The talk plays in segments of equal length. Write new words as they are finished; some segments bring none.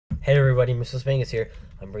Hey everybody, Mr. Spanklez here.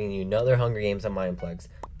 I'm bringing you another Hunger Games on Mineplex,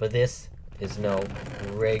 but this is no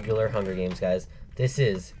regular Hunger Games, guys. This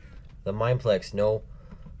is the Mineplex No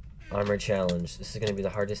Armor Challenge. This is going to be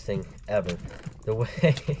the hardest thing ever. The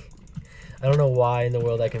way... I don't know why in the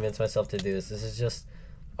world I convinced myself to do this. This is just...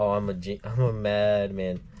 Oh, I'm a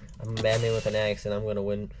madman. I'm a madman with an axe, and I'm going to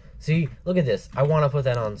win. See, look at this. I want to put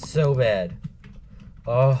that on so bad.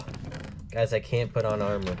 Oh, guys, I can't put on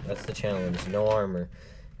armor. That's the challenge. No armor.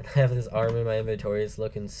 And I have this armor in my inventory. It's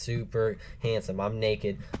looking super handsome. I'm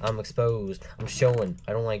naked. I'm exposed. I'm showing.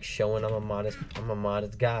 I don't like showing. I'm a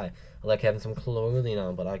modest guy. I like having some clothing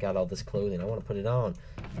on, but I got all this clothing. I want to put it on,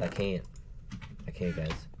 but I can't. I can't, guys.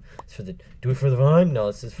 It's for the do it for the fun. No,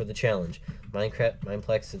 this is for the challenge.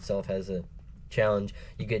 Mineplex itself has a challenge.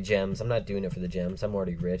 You get gems. I'm not doing it for the gems. I'm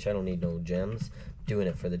already rich. I don't need no gems. I'm doing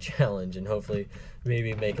it for the challenge, and hopefully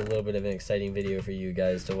maybe make a little bit of an exciting video for you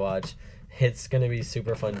guys to watch. It's gonna be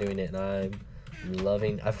super fun doing it, and I'm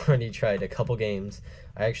loving. I've already tried a couple games.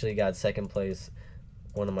 I actually got second place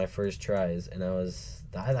one of my first tries, and I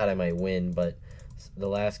thought I might win, but the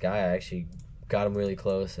last guy I actually got him really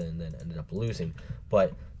close and then ended up losing.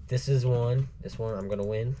 But this one I'm gonna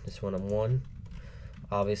win. This one I'm won.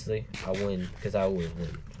 Obviously I win because I always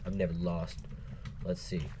win. I've never lost. Let's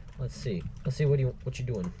see what you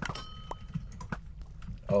doing.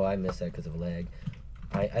 Oh, I missed that because of lag.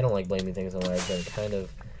 I don't like blaming things on lag, but it kind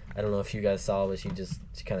of, I don't know if you guys saw, but she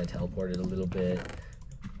kind of teleported a little bit.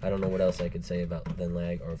 I don't know what else I could say about than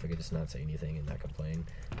lag, or if I could just not say anything and not complain.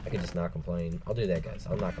 I could just not complain. I'll do that, guys.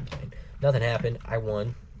 I'll not complain. Nothing happened. I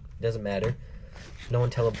won. Doesn't matter. No one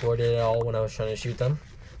teleported at all when I was trying to shoot them.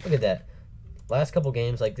 Look at that. Last couple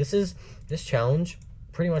games, like this challenge,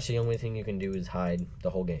 pretty much the only thing you can do is hide the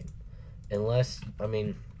whole game. Unless, I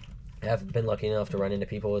mean, I've been lucky enough to run into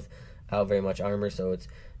people without very much armor, so it's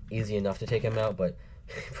easy enough to take them out, but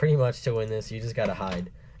pretty much to win this, you just gotta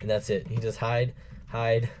hide, and that's it. You just hide,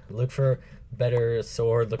 look for better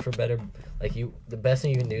sword, look for better, the best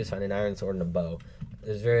thing you can do is find an iron sword and a bow.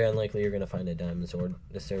 It's very unlikely you're gonna find a diamond sword.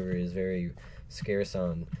 This server is very scarce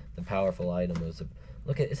on the powerful items.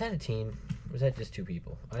 Look at, is that a team? Or is that just two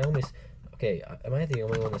people? Okay, am I the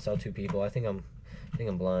only one that saw two people? I think I'm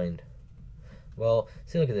blind. Well,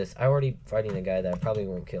 see, look at this. I'm already fighting a guy that I probably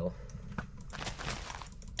won't kill.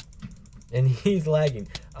 And he's lagging.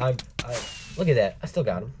 Look at that. I still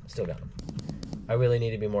got him. I really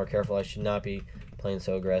need to be more careful. I should not be playing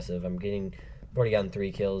so aggressive. I've already gotten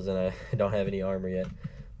 3 kills, and I don't have any armor yet.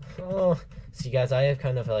 Oh, see, guys, I have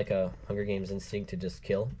kind of like a Hunger Games instinct to just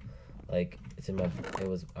kill. Like, I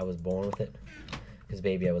was born with it. Because,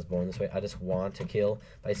 baby, I was born this way. I just want to kill.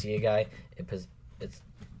 If I see a guy,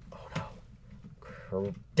 oh,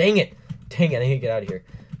 no. Dang it, I need to get out of here.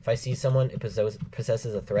 If I see someone, it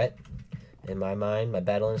possesses a threat. In my mind, my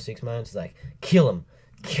battle instinct's mind is like, kill him.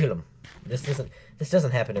 This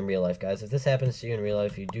doesn't happen in real life, guys. If this happens to you in real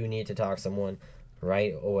life, you do need to talk to someone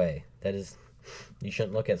right away. That is, you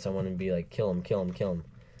shouldn't look at someone and be like, kill him.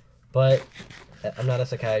 But I'm not a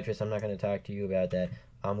psychiatrist. I'm not going to talk to you about that.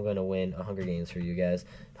 I'm going to win a Hunger Games for you guys.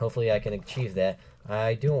 Hopefully I can achieve that.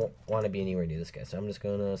 I don't want to be anywhere near this guy, so I'm just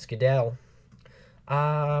going to skedaddle.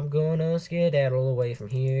 I'm going to skedaddle away from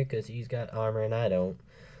here because he's got armor and I don't.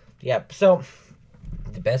 Yeah, so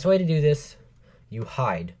the best way to do this, you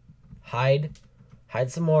hide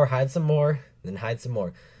some more, then hide some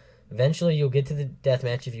more. Eventually you'll get to the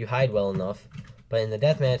deathmatch if you hide well enough, but in the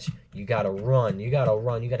deathmatch you gotta run, you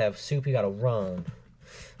gotta have soup, you gotta run.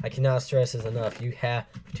 I cannot stress this enough. You have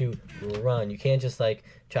to run. You can't just like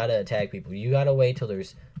try to attack people. You gotta wait till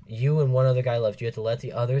there's you and one other guy left. You have to let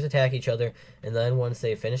the others attack each other, and then once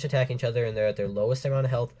they finish attacking each other and they're at their lowest amount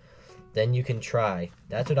of health, then you can try.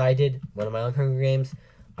 That's what I did. One of my own Hunger Games,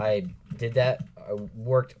 I did that. I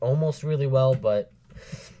worked almost really well, but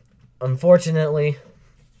unfortunately,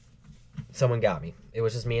 someone got me. It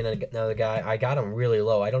was just me and another guy. I got him really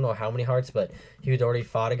low. I don't know how many hearts, but he had already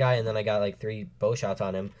fought a guy, and then I got like 3 bow shots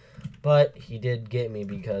on him. But he did get me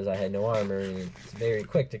because I had no armor, and it's very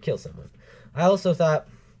quick to kill someone. I also thought,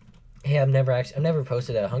 hey, I've never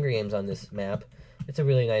posted a Hunger Games on this map. It's a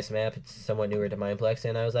really nice map. It's somewhat newer to Mineplex,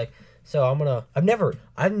 and I was like, so I've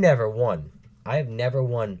never won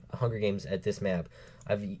a Hunger Games at this map.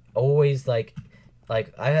 I've always like I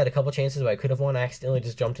had a couple chances where I could have won. I accidentally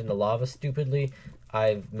just jumped into lava stupidly.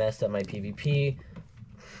 I've messed up my PvP.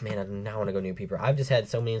 Man, I now want to go new people. I've just had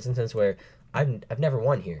so many instances where I've never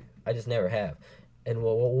won here. I just never have. And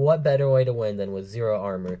what better way to win than with 0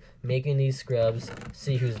 armor? Making these scrubs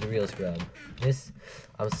see who's the real scrub.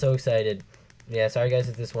 I'm so excited. Yeah, sorry guys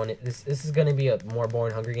if this is gonna be a more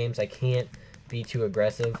boring Hunger Games. I can't be too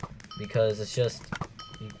aggressive because it's just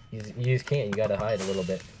You just can't. You gotta hide a little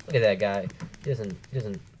bit. Look at that guy. He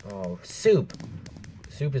doesn't. Oh, soup.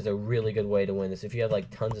 Soup is a really good way to win this. If you have like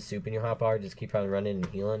tons of soup in your hotbar, just keep on running and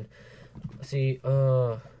healing. See,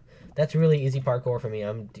 that's really easy parkour for me.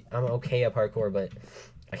 I'm okay at parkour, but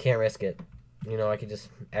I can't risk it. You know, I could just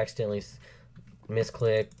accidentally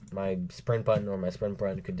misclick my sprint button, or my sprint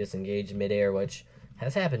button could disengage midair, which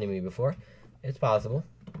has happened to me before. It's possible.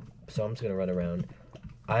 So I'm just gonna run around.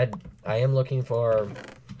 I am looking for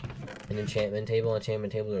an enchantment table.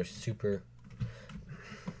 Enchantment tables are super.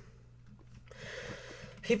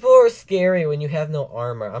 People are scary when you have no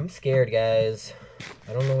armor. I'm scared, guys.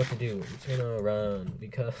 I don't know what to do. I'm just gonna run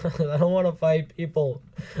because I don't want to fight people.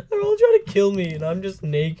 They're all trying to kill me, and I'm just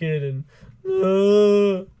naked and.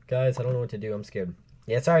 Guys, I don't know what to do. I'm scared.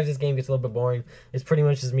 Yeah, sorry if this game gets a little bit boring. It's pretty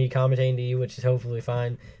much just me commentating to you, which is hopefully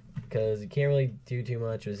fine. Because you can't really do too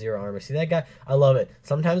much with 0 armor. See that guy? I love it.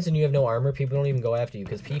 Sometimes when you have no armor, people don't even go after you.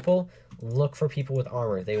 Because people look for people with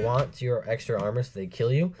armor. They want your extra armor, so they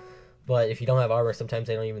kill you. But if you don't have armor, sometimes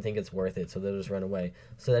they don't even think it's worth it. So they'll just run away.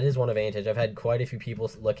 So that is one advantage. I've had quite a few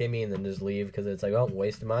people look at me and then just leave. Because it's like, oh, I'm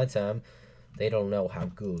wasting my time. They don't know how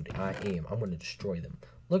good I am. I'm going to destroy them.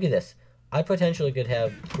 Look at this. I potentially could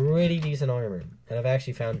have pretty decent armor. And I've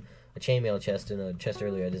actually found a chainmail chest in a chest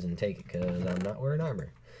earlier. I didn't take it because I'm not wearing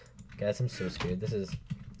armor. Guys, I'm so scared. This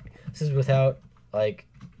is without, like,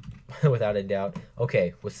 without a doubt.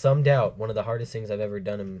 Okay, with some doubt, one of the hardest things I've ever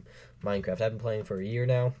done in Minecraft. I've been playing for a year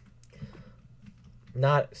now.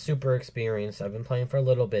 Not super experienced. I've been playing for a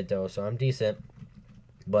little bit, though, so I'm decent.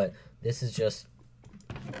 But this is just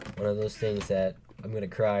one of those things that I'm going to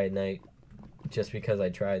cry at night just because I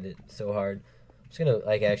tried it so hard. I'm just going to,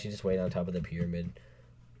 like, actually just wait on top of the pyramid.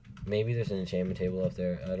 Maybe there's an enchantment table up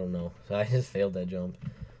there. I don't know. So I just failed that jump.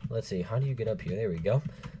 Let's see. How do you get up here? There we go.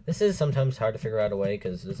 This is sometimes hard to figure out a way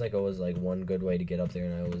because there's like always like one good way to get up there,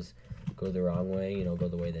 and I always go the wrong way. You know, go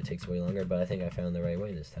the way that takes way longer. But I think I found the right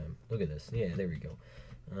way this time. Look at this. Yeah, there we go.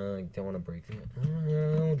 I don't want to break that.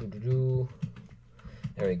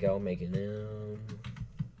 There we go. Make it now.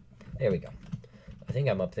 There we go. I think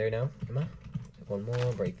I'm up there now. Am I? One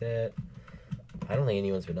more. Break that. I don't think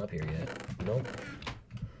anyone's been up here yet. Nope.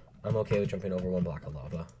 I'm okay with jumping over one block of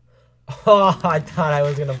lava. Oh, I thought I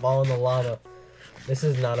was gonna fall in the lava. This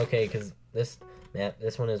is not okay because this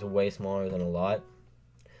one is way smaller than a lot.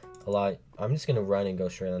 I'm just gonna run and go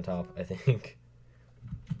straight on top. I think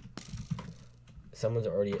someone's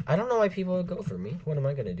already. I don't know why people would go for me. What am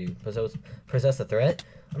I gonna do? Possess a threat?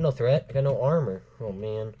 I'm no threat. I got no armor. Oh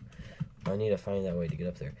man, I need to find that way to get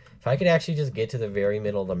up there. If I could actually just get to the very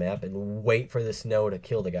middle of the map and wait for the snow to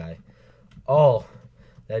kill the guy. Oh,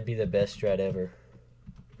 that'd be the best strat ever.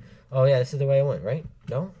 Oh, yeah, this is the way I went, right?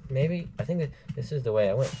 No? Maybe? I think that this is the way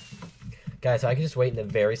I went. Guys, so I can just wait in the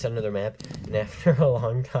very center of the map, and after a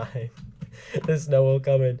long time, the snow will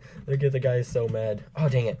come in. They'll get the guys so mad. Oh,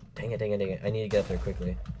 dang it. Dang it, dang it, dang it. I need to get up there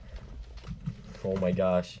quickly. Oh, my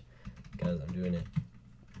gosh. Guys, I'm doing it.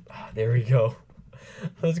 Oh, there we go.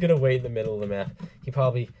 I was going to wait in the middle of the map. He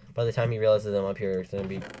probably, by the time he realizes I'm up here, it's going to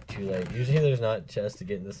be too late. Usually there's not chests to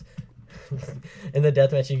get in this. In the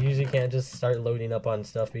deathmatch, you usually can't just start loading up on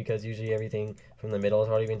stuff because usually everything from the middle has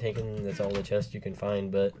already been taken. That's all the chests you can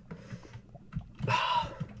find. But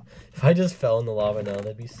if I just fell in the lava now,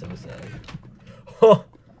 that'd be so sad. Oh,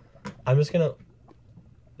 I'm just gonna.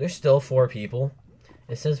 There's still 4 people.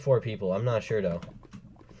 It says 4 people. I'm not sure though.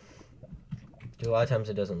 A lot of times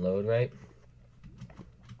it doesn't load right.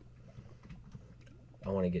 I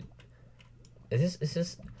want to get. Is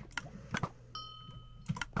this?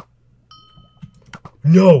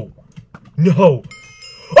 No! No!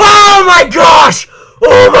 Oh my gosh!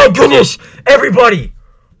 Oh my goodness! Everybody!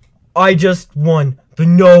 I just won the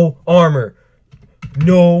no armor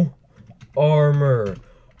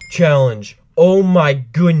challenge. Oh my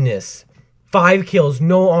goodness. 5 kills,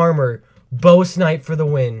 no armor. Bow snipe for the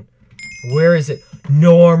win. Where is it?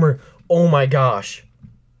 No armor. Oh my gosh.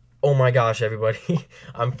 Oh my gosh, everybody.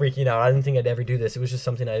 I'm freaking out. I didn't think I'd ever do this. It was just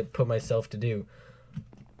something I put myself to do.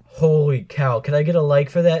 Holy cow. Can I get a like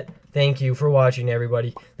for that? Thank you for watching,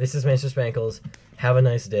 everybody. This is Mr. Spanklez. Have a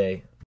nice day.